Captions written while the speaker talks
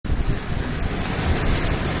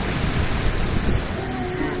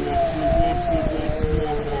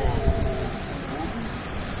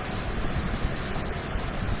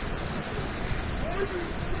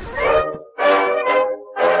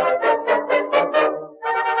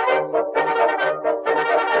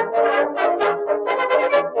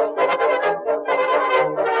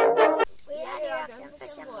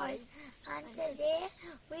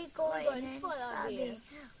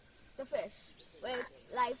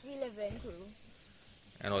Life We Live In crew.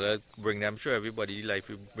 And we'll bring them, show everybody life.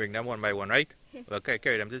 We bring them one by one, right? We'll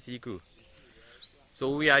carry them to see crew.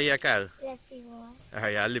 So we are here, Kyle. Lippy boy.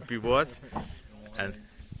 Yeah, Lippy boss. And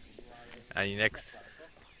the next.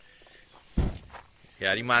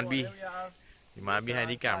 Yeah, the man behind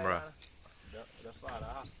the camera. The father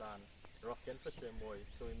Hassan, rocking fishing boys.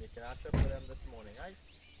 So we making a trip with them this morning, right?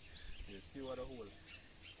 You'll see what the hole.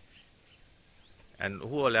 And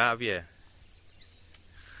who all have here?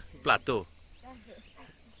 Plateau.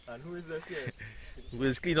 And who is this here?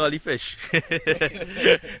 We'll clean all the fish.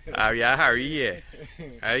 We are Harry here.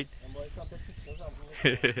 Right?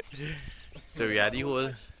 So we are the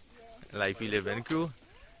whole Life We Live In crew.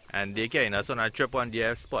 And they carrying us on a trip on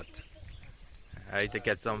their spot. Right, to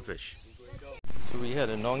get some fish. So we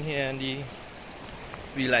heading down here in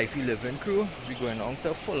the Life We Live In crew. We're going on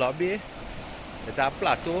to Fuller Bay. It's a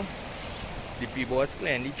plateau. The people was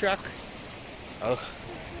clearing the track. Oh.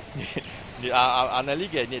 I nearly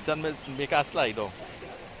get Nathan make a slide down.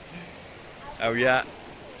 And we are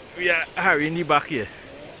Harry in the back here.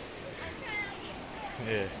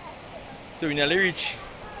 Yeah. So we nearly reach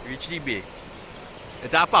the bay.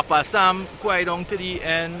 It's our Papa Sam quite down to the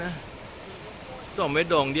end. Somewhere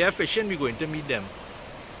down there fishing, we're going to meet them.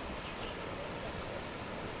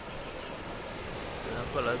 So the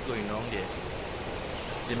fellas going down there.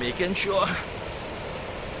 They're making sure.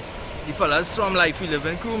 The fellas from Life We Live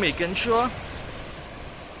In crew making sure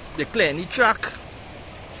they clear the track.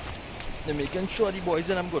 They're making sure the boys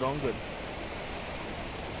and them go down good.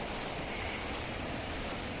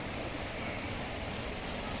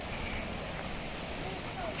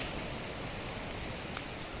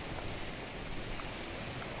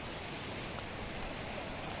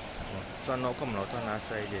 Sun now coming out on that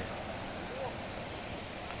side there.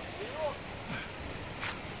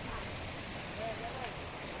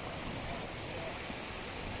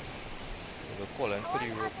 We're calling for the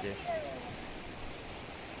rope there.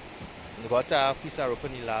 We got a piece of rope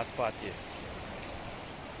in the last part here.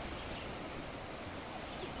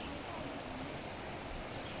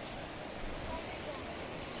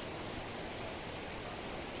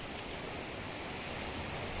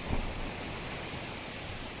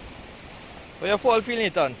 How you fall feeling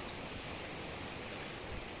it on?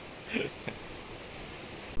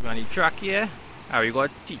 We're on the track here. Harry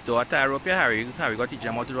got Tito a tie rope here. Harry got teach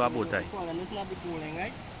them how to do a bow tie. This not the pulling,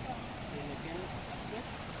 right? This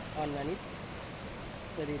underneath.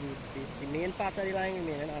 So the main part of the line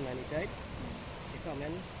remains underneath, right? You come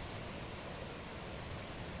in.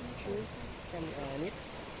 Through from underneath.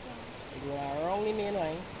 You go around the main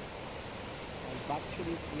line and back to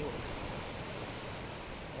the hole.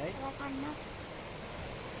 Right?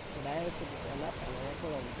 So that is just enough and then I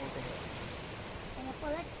pull everything together. Can I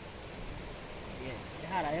pull it?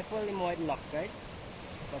 Yeah, I pull the more lock, right?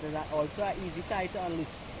 But there's also an easy tie to unloose.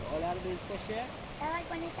 So all I have to do is push here. I like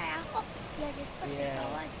when you tie a hook. You just push it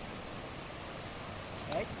forward.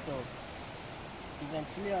 Right? So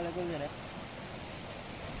eventually all I go with it.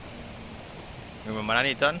 Remember that,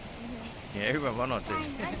 Nathan? Yeah, remember nothing.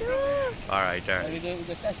 I do. Alright. So we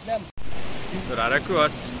go test them. So that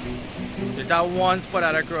across. There's that one spot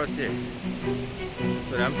that across here.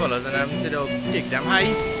 So them fellas and them say they'll take them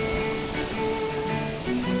high.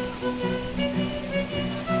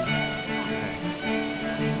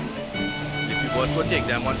 If you both go take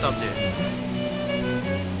them on top there.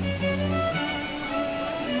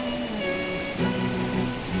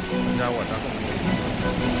 That water coming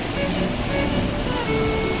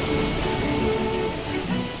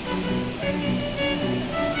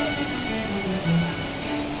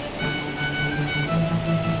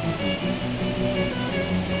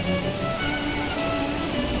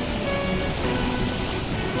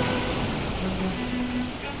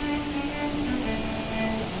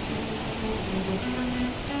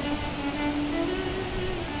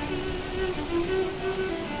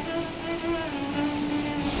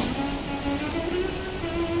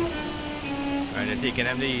taking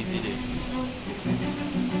them the easy day.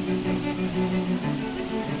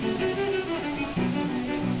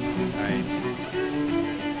 Right.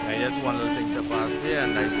 I just one little thing to pass there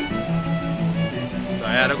and so I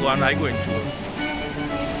had to go and I going through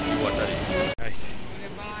the water there. Right.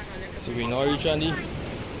 So we now reach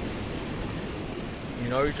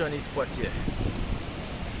on the spot here.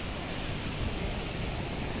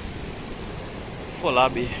 Fuller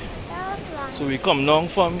Bay. So we come down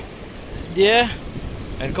from there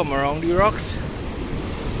and come around the rocks.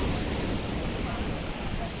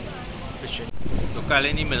 Fishing. So Kyle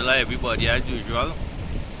in the middle of everybody as usual,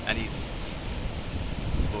 and he's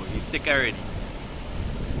stick already.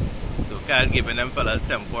 So Kyle giving them fellas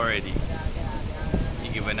tempo already. He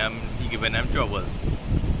giving giving them trouble.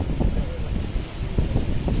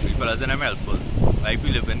 We fellas in them helpful. Like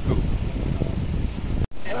we live in crew.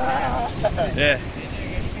 Yeah.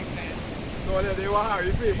 So they were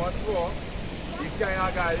Harry famous for these kind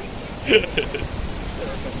of guys.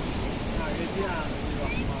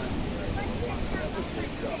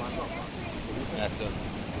 That's it.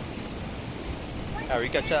 Harry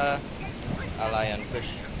catch a lionfish.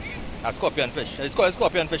 A scorpion fish. It's called a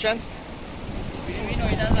scorpion fish, and? We know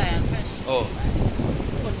it as lionfish. Oh.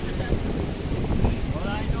 All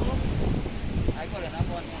I know, I got another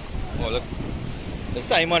one. Oh, look. Look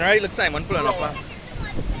Simon, right? Look Simon pulling up.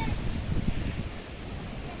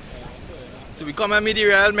 So we come and meet the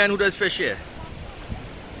real man who does fish here.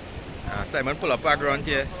 Simon pull up background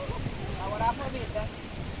here.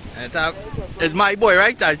 And it's my boy,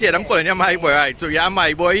 right? I said I'm calling you my boy, right? So you are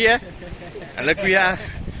my boy here. And look, we are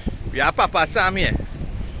Papa Sam here.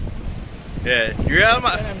 Yeah, the real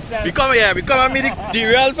man. We come and meet the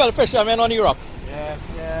real fishermen on the rock. Yeah,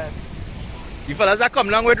 yeah. The fellas that come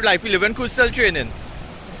along with Life 11 crew still training.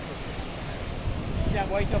 If you're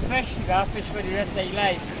going to fish, you got to fish for the rest of your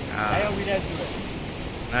life. Ah. I hope we don't do it.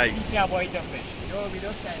 Nice. If you're going to fish, we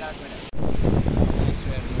don't stay that with it.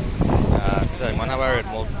 Simon have a red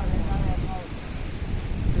mouth.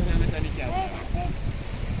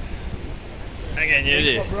 Again, you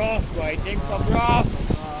Think for broth, boy. Think for broth.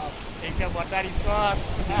 Think for buttery sauce.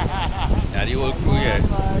 Yeah, the whole crew here.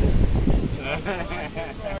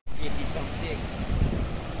 80 something.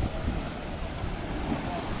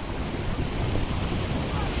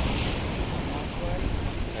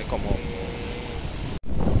 Hey, come on.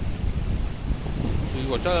 This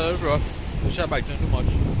water, bro. You should bite too much.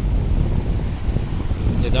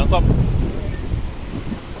 You don't come.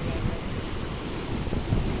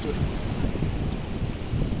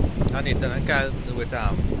 I need to get with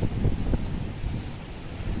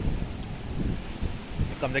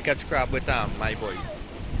come to catch crab with my boy.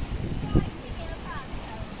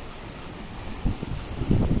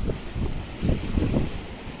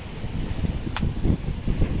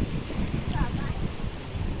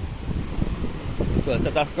 So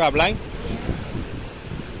set that crab line.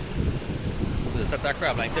 So set that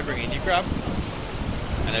crab line to bring in the crab,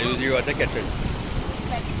 and I use the rod to catch it.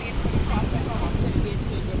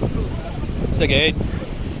 Take it.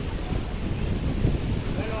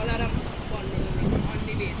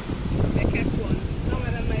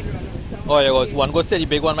 Oh, yeah, one go steady,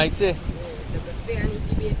 big one might say.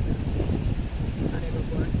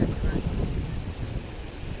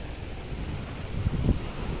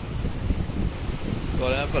 So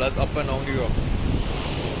then fellas up and down the road.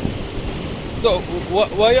 So,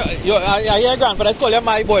 what you are here, grandpa? Let's call you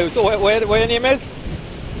my boy. So, what your name is?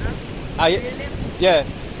 Are you, yeah.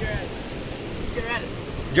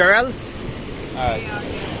 Gerald? Alright.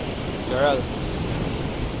 Gerald.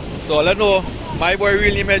 So let know my boy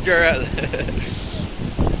real name is Gerald.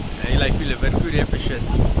 And he like to live in food fishing.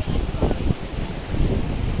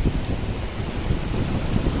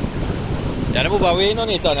 Yeah, move away no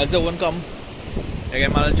Nathan, as the one come. You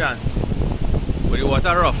get mal chance. But the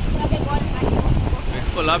water rough. It's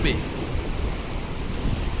full of bait.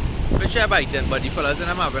 Fish are biting, but the fellas in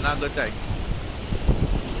them having a good time.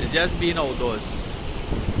 It's just being outdoors.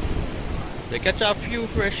 They catch a few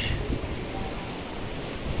fish.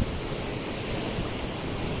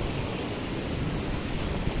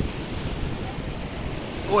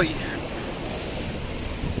 Oi.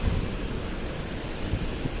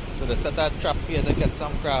 So they set that trap here to get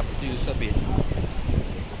some crab to use for bait.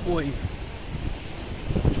 Oi.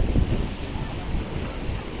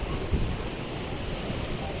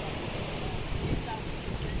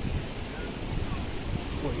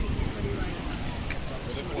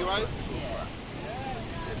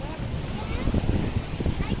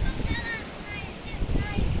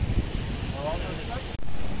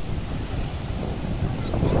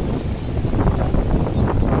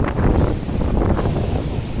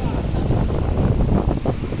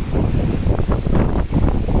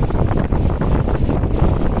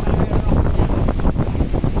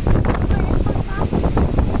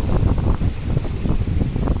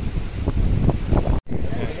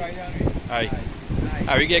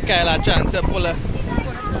 We get Kyle a chance to pull a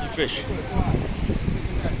fish.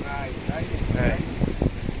 Right.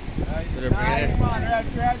 So they're bringing it.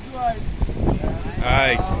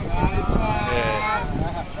 Alright. Yeah.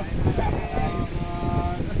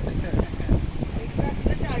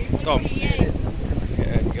 Come.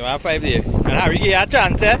 Give me a 5 there. And Harry get a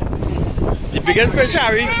chance, eh? The biggest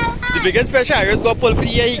fish Harry is going to pull for the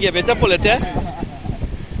year. He gave it to pull it, eh?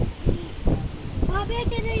 What bait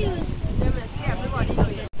did they use?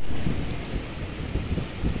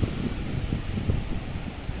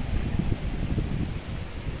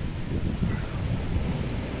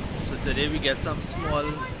 Today we get some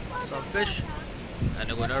fish,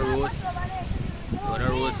 and we're gonna roast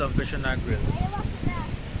some fish on that grill.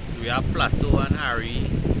 So we have Plato and Harry,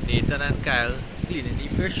 Nathan and Kyle cleaning the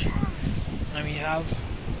fish, and we have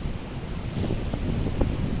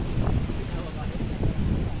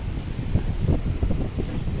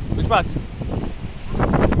which part?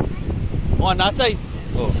 Oh, on that side.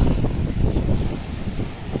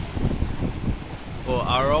 Oh,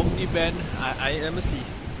 around the bend, let me see.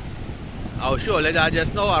 I'll show you that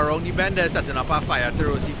just now around the bend they're setting up a fire to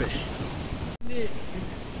roast the fish.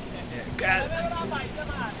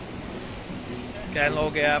 Can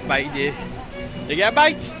look at a bite there. You get a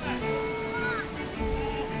bite?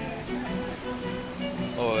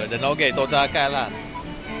 Oh, the no get total Kyle.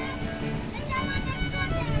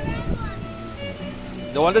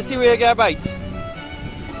 Don't want to see where you get a bite.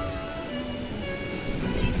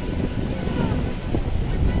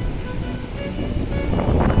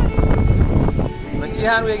 Let's see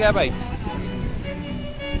hand where you get a bite.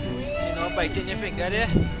 You know, biting your finger there.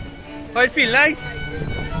 How it feel nice?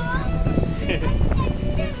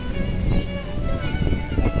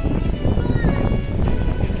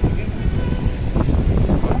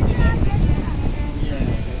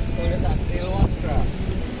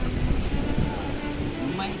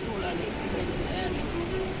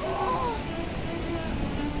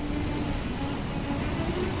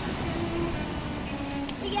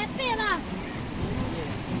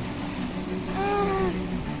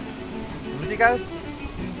 Musical?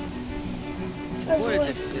 Oh,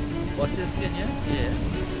 it wash your skin, yeah? Yeah.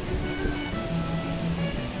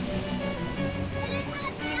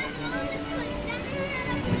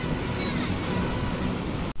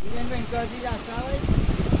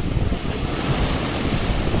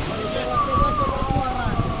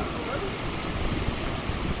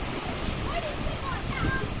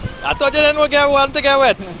 I thought you didn't want to get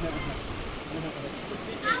wet.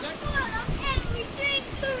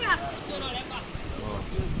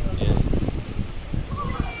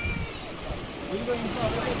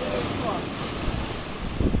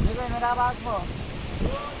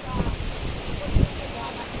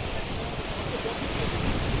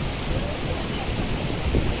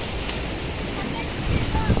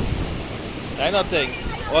 I nothing.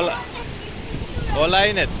 All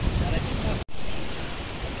in it.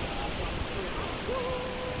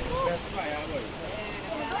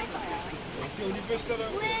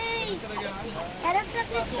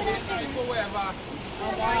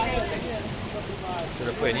 So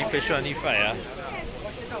they put any fish on the fire.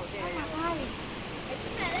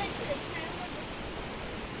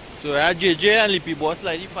 So JJ and Lippy boss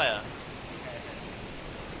light the fire.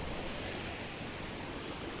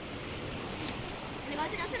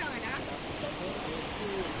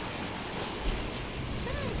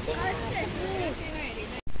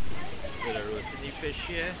 So they're roasting the fish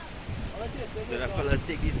here. So the fellas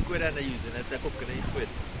take the squid and they're using it to cook the squid.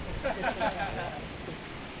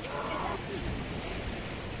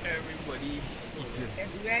 Everybody eating.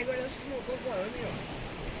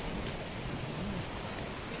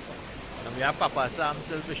 And we have Papa Sam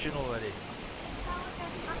still fishing over there.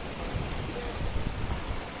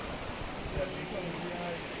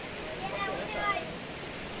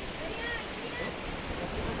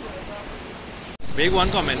 Big one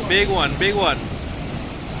coming, big one, big one.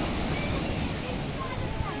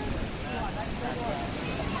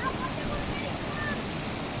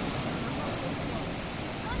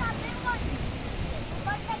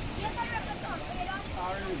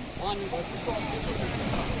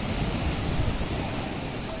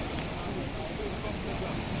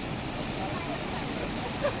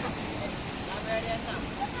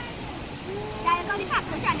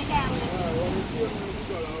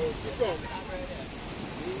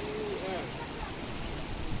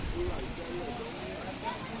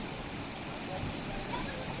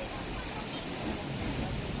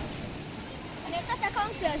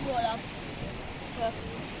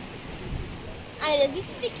 And it'll be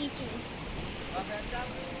sticky too.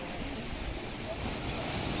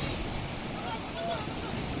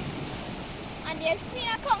 And there's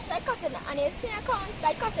cleaner counts by cutting, and there's cleaner counts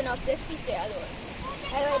by cutting off this piece here alone.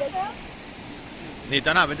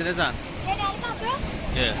 Nathan, have it in his hand.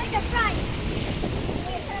 Yeah. Like a fry.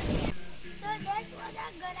 So this was a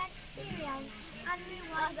good experience, and we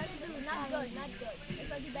want to do it not good. It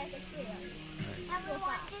was the best experience. And we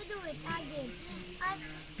want to do it again. And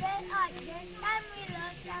then this time we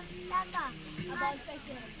learned some stuff about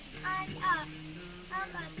fishing. And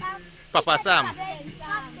Papa Sam.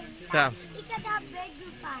 Sam. He can have big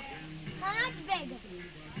group. Not big.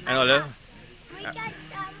 And all that. We can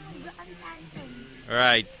some.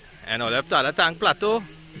 Right. And all that tank plateau.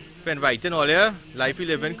 for inviting all your Life We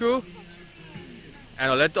Living crew.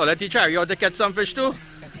 And I'll let you carry out to catch some fish too.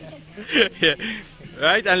 Yeah.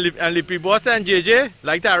 Right? And Lippy Boss and JJ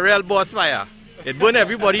like that real boss fire. It burn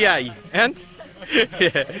everybody eye. And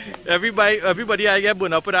yeah. Everybody eye get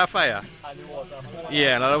burned up with that fire.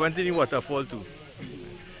 Yeah, and I went in the waterfall too.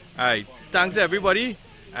 Alright. Thanks everybody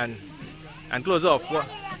and close off.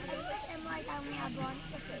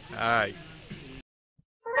 Alright.